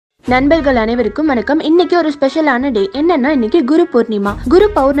நண்பர்கள் அனைவருக்கும் வணக்கம். இன்னைக்கு ஒரு ஸ்பெஷலான டே. என்னன்னா இன்னைக்கு குரு பூர்ணிமா, குரு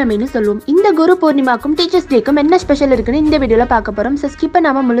பௌர்ணமின்னு சொல்லுவோம். இந்த குரு பூர்ணிமாக்கும் டீச்சர்ஸ் டேக்கும் என்ன ஸ்பெஷல் இருக்குன்னு இந்த வீடியோல பார்க்க போறோம். ஸ்கிப்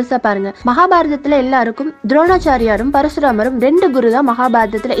பண்ணாம முழுசா பாருங்க. மகாபாரதத்துல எல்லாருக்கும் துரோணாச்சாரியாரும் பரசுராமரும் 2 குரு தான்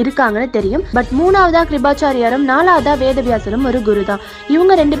மகாபாரதத்துல இருக்காங்கன்னு தெரியும். பட் 3வதா கிருபாச்சாரியாரும் 4வதா வேதவியாசரும் ஒரு குரு தான்.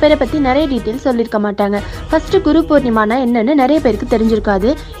 இவங்க 2 பேரை பத்தி நிறைய டீடைல் சொல்லிருக்க மாட்டாங்க. ஃபர்ஸ்ட் குரு பூர்ணிமானா என்னன்னு நிறைய பேருக்கு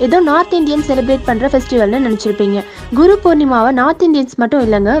தெரிஞ்சிருக்காது. ஏதோ நார்த் இந்தியன் செலிப்ரேட் பண்ற ஃபெஸ்டிவல்னு நினைச்சிருப்பீங்க. குரு பூர்ணிமாவை நார்த் இந்தியன்ஸ் மட்டும்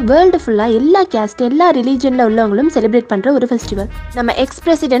இல்லைங்க, வேர்ல்டு ஃபுல்லா எல்லா கேஸ்ட் எல்லா ரிலீஜன்ல உள்ளவங்களும் செலிப்ரேட் பண்ற ஒரு ஃபெஸ்டிவல். நம்ம எக்ஸ்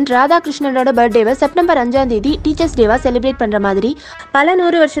பிரசிடென்ட் ராதாகிருஷ்ணனோட பர்த்டேவை செப்டம்பர் 5ஆம் தேதி டீச்சர்ஸ் டேவா செலிப்ரேட் பண்ற மாதிரி பல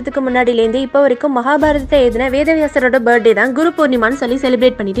 100 வருஷத்துக்கு முன்னாடிலேருந்து இப்போ வரைக்கும் மகாபாரதத்தை எழுதின வேதவியாசரோட பர்த்டே தான் குரு பூர்ணிமான்னு சொல்லி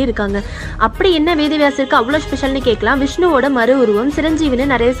செலிப்ரேட் பண்ணிட்டு இருக்காங்க. அப்படி என்ன வேதவியாசருக்கு அவ்வளோ ஸ்பெஷல்னு கேட்கலாம். விஷ்ணுவோட மறு உருவம் சிரஞ்சீவின்னு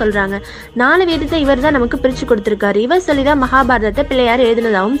நிறைய சொல்றாங்க. 4 வேதத்தை இவர் தான் நமக்கு பிரிச்சு கொடுத்திருக்காரு. இவர் சொல்லிதான் மகாபாரதத்தை பிள்ளையார்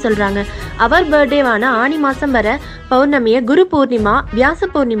எழுதினதாகவும் சொல்றாங்க. அவர் பர்த்டேவான ஆனி மாசம் வர பௌர்ணமியை குரு பூர்ணிமா, வியாச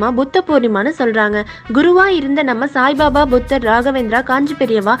பூர்ணிமா, புத்த பூர்ணிமான்னு சொல்றாங்க. குருவா இருந்த நம்ம சாய்பாபா, புத்தர், ராகவேந்திரா, காஞ்சி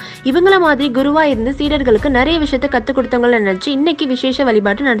பெரியவா இவங்கள மாதிரி குருவா இருந்து சீடர்களுக்கு நிறைய விஷயத்த கத்து கொடுத்தவங்கள நினைச்சு இன்னைக்கு விசேஷ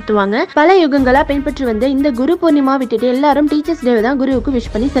வழிபாட்டு நடத்துவாங்க. பல யுகங்களா பின்பற்றி வந்த இந்த குரு பூர்ணிமா விட்டுட்டு எல்லாரும் டீச்சர்ஸ் டே தான் குருவுக்கு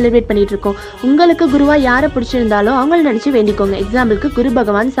விஷ் பண்ணி செலிப்ரேட் பண்ணிட்டு இருக்கோம். உங்களுக்கு குருவா யாரை பிடிச்சிருந்தாலும் அவங்கள நினைச்சு வேண்டிக்கோங்க. எக்ஸாம்பிளுக்கு குரு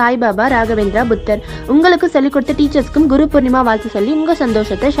பகவான், சாய்பாபா, ராகவேந்திரா, புத்தர். உங்களுக்கு சொல்லிக் கொடுத்த டீச்சர்ஸ்க்கும் குரு பூர்ணிமா வாழ்த்து சொல்லி உங்க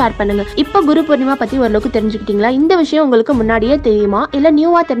சந்தோஷத்தை ஷேர் பண்ணுங்க. இப்போ குரு பூர்ணிமா பத்தி ஓரளவுக்கு தெரிஞ்சுக்கிட்டீங்களா? இந்த விஷயம் உங்களுக்கு முன்னாடியே தெரியுமா இல்ல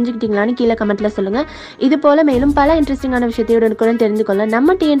நியூவா தெரிஞ்சுக்கிட்டீங்களான்னு கீழே கமெண்ட்ல சொல்லுங்க. இது போல மேலும் பல இன்ட்ரெஸ்டிங்கான விஷயத்தையுடன் கூட தெரிந்து கொள்ள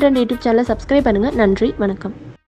நம்ம TN யூடியூப் சேனலை சப்ஸ்கிரைப் பண்ணுங்க. நன்றி, வணக்கம்.